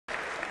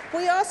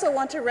We also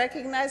want to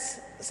recognize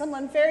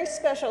someone very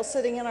special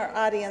sitting in our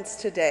audience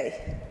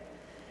today.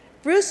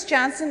 Bruce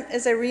Johnson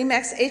is a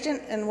RE/MAX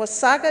agent in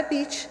Wasaga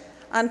Beach,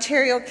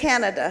 Ontario,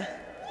 Canada.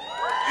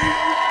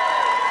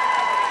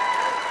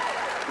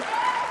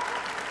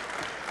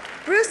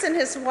 Bruce and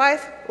his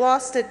wife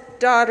lost a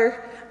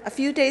daughter a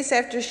few days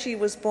after she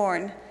was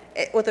born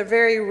with a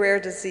very rare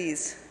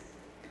disease.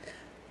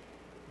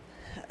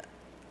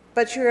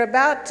 But you're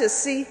about to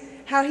see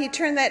how he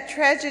turned that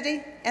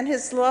tragedy and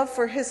his love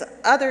for his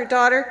other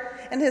daughter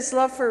and his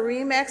love for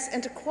RE/MAX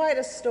into quite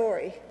a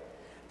story.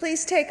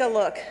 Please take a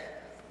look.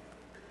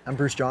 I'm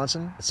Bruce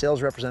Johnson, a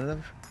sales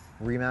representative,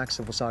 RE/MAX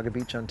of Wasaga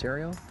Beach,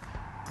 Ontario.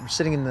 I'm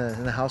sitting in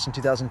the house in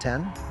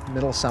 2010,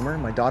 middle of summer.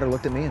 My daughter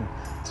looked at me and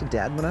said,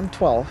 "Dad, when I'm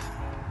 12,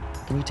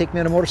 can you take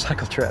me on a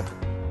motorcycle trip?"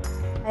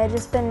 I had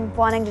just been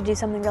wanting to do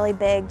something really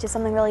big, just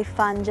something really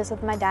fun, just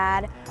with my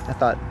dad. I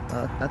thought,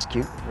 that's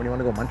cute. Where do you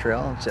want to go,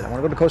 Montreal? I said, I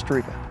want to go to Costa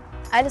Rica.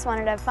 I just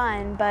wanted to have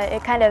fun, but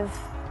it kind of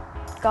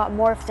got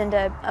morphed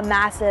into a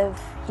massive,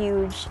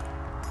 huge,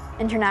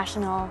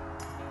 international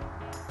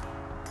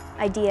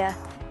idea.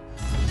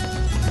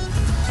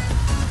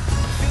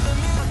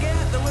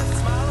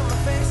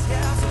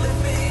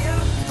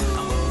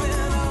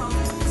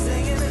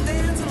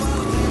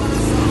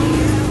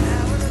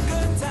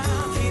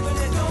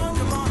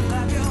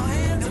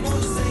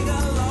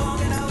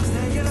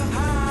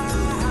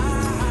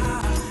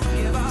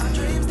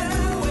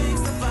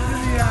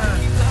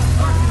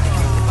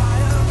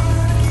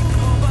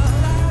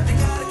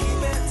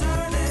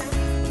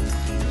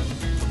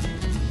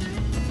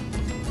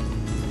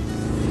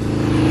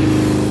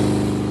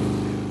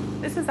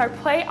 This is our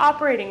play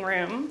operating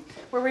room,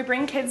 where we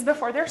bring kids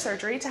before their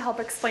surgery to help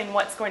explain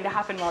what's going to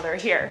happen while they're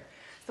here.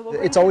 So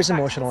it's always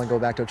emotional and go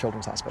back to a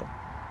children's hospital.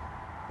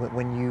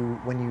 When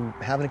you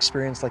have an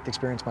experience like the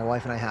experience my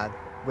wife and I had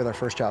with our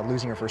first child,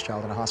 losing our first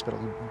child in a hospital,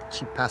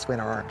 she passed away in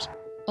our arms.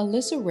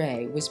 Alyssa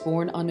Ray was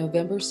born on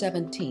November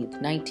 17,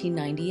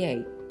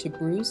 1998, to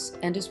Bruce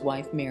and his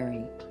wife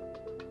Mary.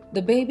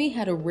 The baby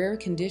had a rare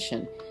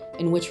condition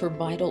in which her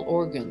vital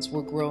organs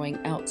were growing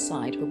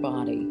outside her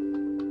body.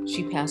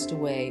 She passed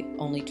away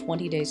only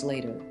 20 days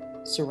later,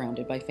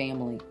 surrounded by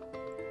family.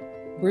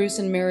 Bruce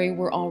and Mary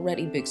were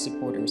already big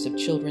supporters of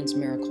Children's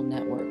Miracle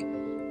Network,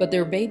 but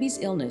their baby's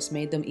illness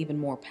made them even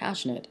more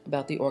passionate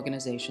about the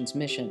organization's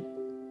mission: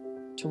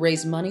 to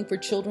raise money for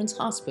children's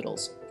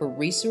hospitals for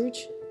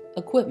research,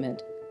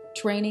 equipment,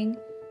 training,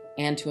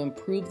 and to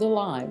improve the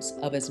lives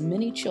of as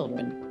many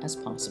children as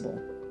possible.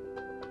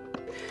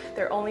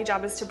 Their only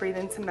job is to breathe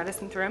in some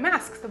medicine through a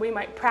mask, so we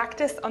might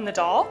practice on the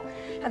doll,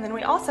 and then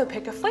we also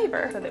pick a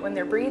flavor so that when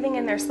they're breathing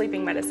in their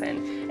sleeping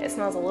medicine, it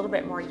smells a little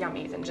bit more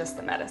yummy than just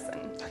the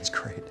medicine. That's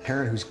great. A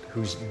parent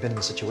who's been in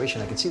the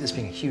situation, I can see this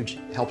being a huge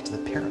help to the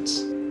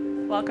parents.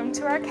 Welcome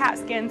to our CAT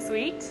scan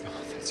suite. Oh,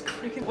 that's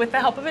great. With the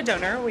help of a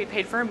donor, we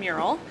paid for a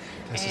mural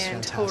This is and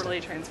fantastic.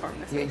 totally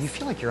transformed this Yeah, space. you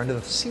feel like you're under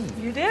the sea.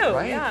 You do,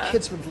 right? yeah.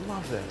 Kids would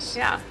love this.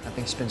 Yeah. That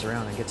thing spins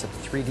around and gets a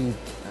 3D,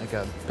 like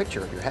a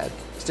picture of your head.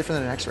 It's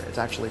different than an X-ray. It's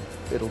actually,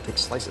 it'll take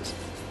slices,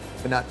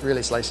 but not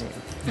really slicing you.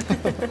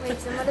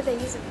 Wait, so what do they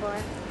use it for?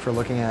 For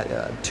looking at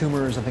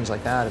tumors and things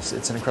like that,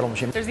 it's an incredible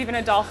machine. There's even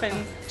a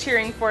dolphin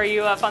cheering for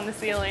you up on the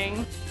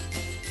ceiling.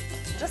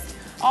 Just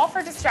all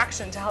for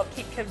distraction to help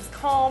keep kids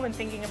calm and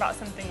thinking about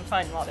something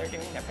fun while they're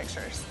doing their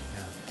pictures.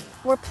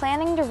 We're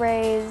planning to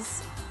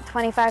raise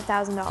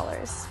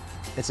 $25,000.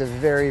 It's a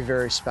very,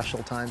 very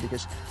special time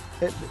because,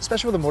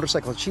 especially with a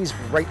motorcycle, she's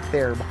right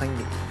there behind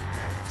me.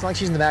 It's not like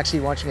she's in the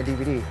backseat watching a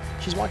DVD.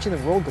 She's watching the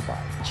road go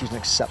by. She's an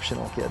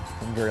exceptional kid.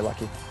 I'm very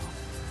lucky.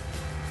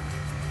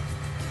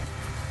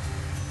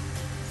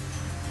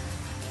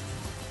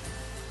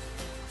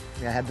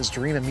 I had this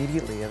dream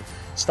immediately of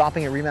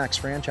stopping at RE/MAX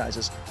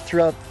franchises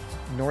throughout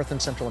North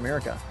and Central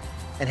America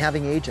and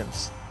having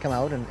agents come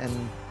out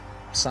and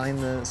sign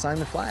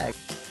the flag.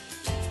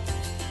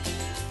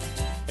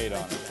 On it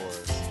for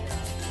us.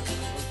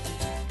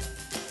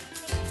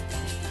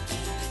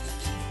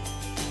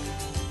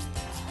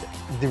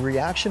 The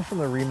reaction from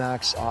the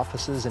RE/MAX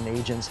offices and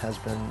agents has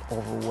been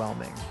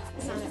overwhelming.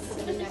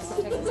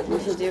 You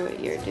should do what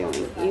you're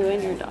doing, you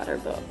and your daughter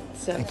both.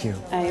 So Thank you.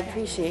 I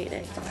appreciate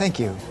it. Thank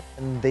you.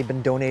 And they've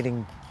been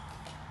donating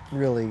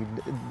really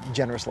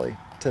generously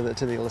to the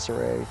Alyssa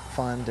Ray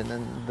Fund and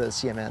then the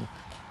CMN.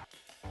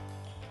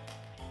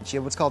 She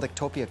had what's called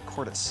ectopia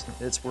cordis.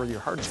 It's where your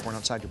heart is born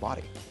outside your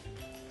body.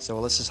 So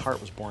Alyssa's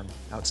heart was born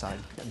outside.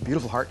 A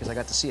beautiful heart because I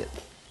got to see it,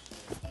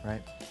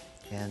 right?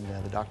 And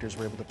the doctors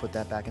were able to put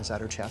that back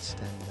inside her chest.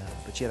 And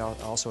but she had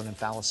also an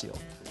omphalocele,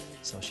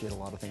 so she had a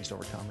lot of things to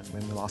overcome. And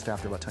we lost her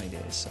after about 20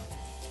 days. So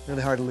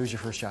really hard to lose your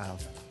first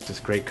child. It's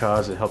a great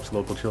cause. It helps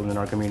local children in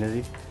our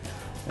community.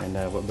 And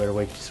what better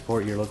way to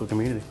support your local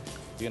community?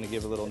 You're gonna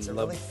give a little It's a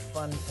love. really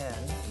fun pen.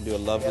 Do a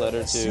love letter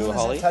As to soon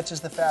Holly. as it touches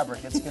the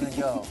fabric, it's gonna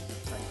go.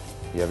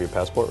 You have your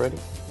passport ready?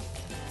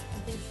 I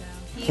think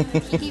so.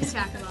 He keeps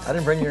track of all. I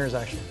didn't bring yours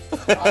actually.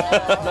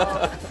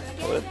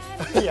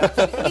 Yeah.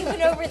 We've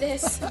been over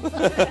this.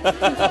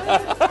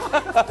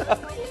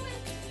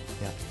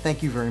 Yeah.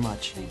 Thank you very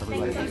much,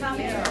 everybody. Thank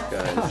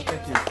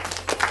you.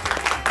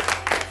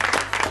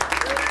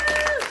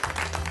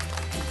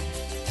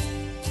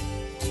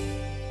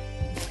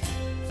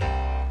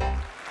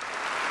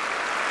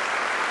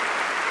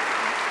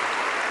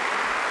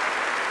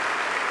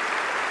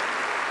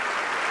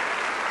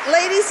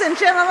 Ladies and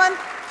gentlemen,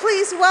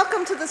 please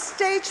welcome to the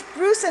stage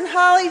Bruce and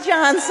Holly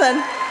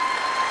Johnson.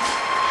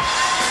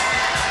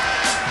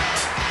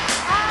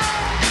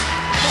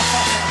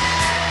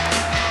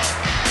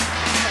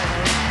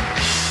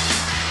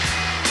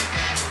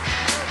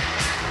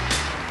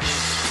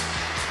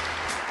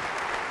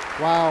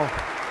 Wow.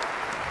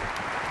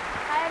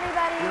 Hi,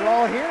 everybody. You're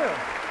all here.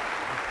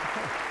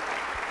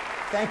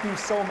 Thank you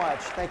so much.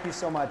 Thank you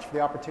so much for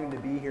the opportunity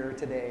to be here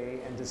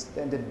today and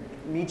to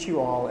meet you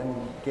all. And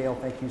Gail,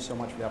 thank you so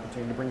much for the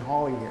opportunity to bring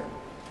Holly here.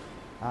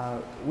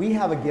 We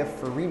have a gift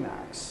for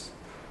RE/MAX.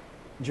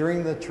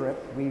 During the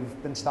trip,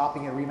 we've been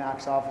stopping at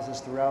RE/MAX offices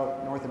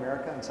throughout North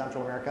America and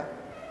Central America.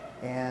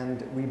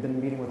 And we've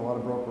been meeting with a lot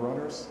of broker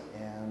owners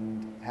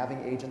and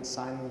having agents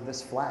sign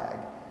this flag.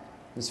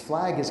 This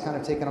flag has kind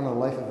of taken on a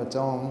life of its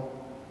own.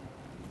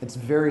 It's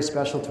very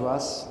special to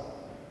us.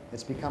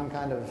 It's become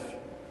kind of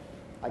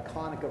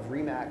iconic of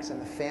RE/MAX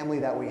and the family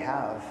that we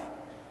have.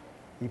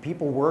 You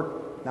people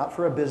work not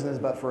for a business,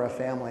 but for a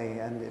family.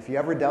 And if you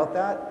ever doubt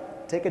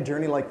that, take a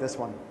journey like this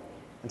one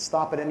and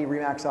stop at any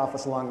RE/MAX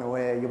office along the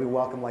way. You'll be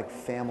welcomed like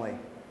family.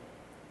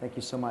 Thank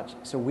you so much.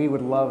 So we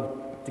would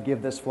love to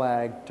give this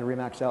flag to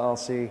RE/MAX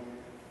LLC.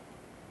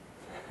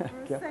 Bruce,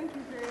 thank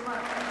you very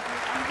much.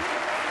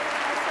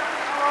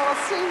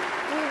 LLC,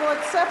 we will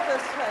accept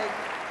this flag.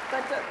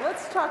 But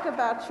let's talk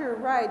about your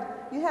ride.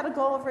 You had a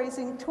goal of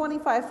raising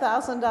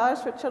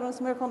 $25,000 for Children's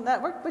Miracle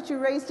Network, but you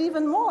raised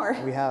even more.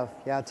 We have.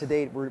 Yeah, to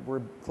date,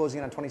 we're closing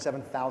in on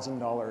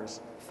 $27,000.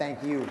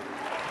 Thank you.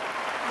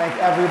 Thank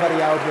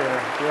everybody out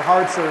here. Your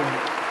hearts are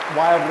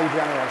wildly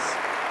generous.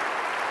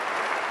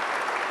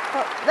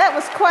 Well, that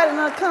was quite an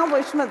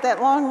accomplishment,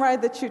 that long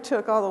ride that you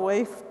took all the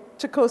way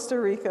to Costa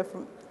Rica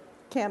from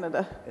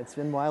Canada. It's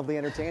been wildly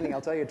entertaining.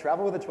 I'll tell you,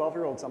 travel with a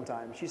 12-year-old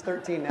sometimes. She's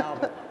 13 now,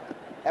 but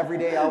every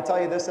day I'll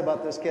tell you this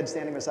about this kid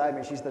standing beside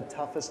me. She's the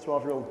toughest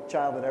 12-year-old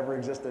child that ever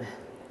existed.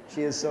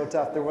 She is so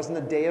tough. There wasn't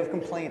a day of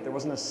complaint. There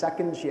wasn't a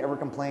second she ever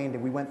complained,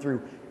 and we went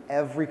through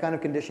every kind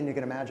of condition you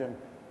can imagine.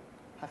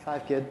 High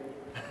five, kid.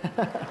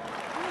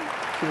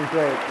 She was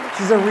great.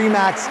 She's a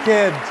RE/MAX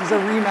kid. She's a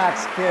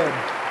RE/MAX kid.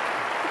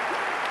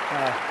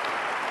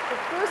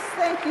 Bruce,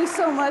 thank you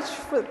so much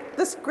for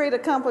this great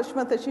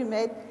accomplishment that you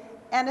made.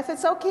 And if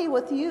it's okay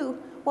with you,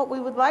 what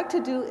we would like to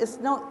do is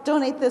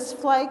donate this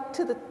flag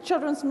to the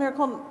Children's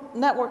Miracle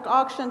Network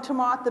auction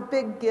tomorrow at the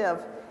Big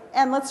Give.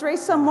 And let's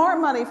raise some more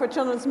money for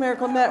Children's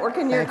Miracle Network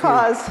in your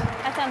cause.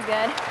 That sounds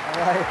good.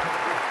 All right.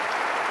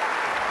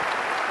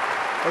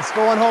 It's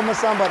going home with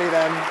somebody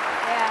then.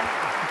 Yeah.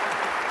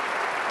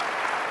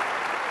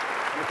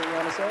 Anything you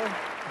want to say?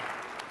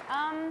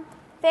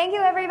 Thank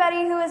you,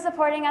 everybody who is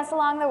supporting us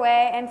along the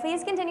way. And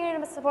please continue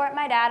to support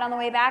my dad on the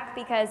way back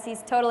because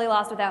he's totally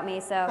lost without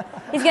me. So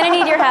he's going to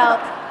need your help.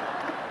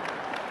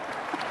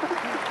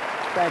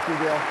 Thank you,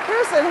 Gail.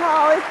 Bruce and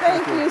Holly,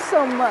 thank you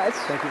so much.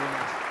 Thank you very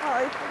much.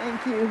 Holly,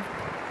 thank you.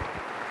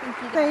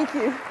 Thank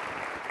you.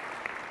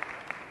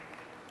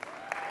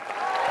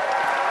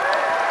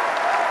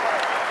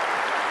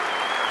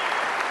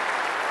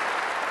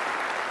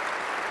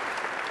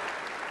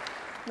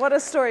 What a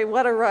story,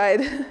 what a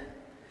ride.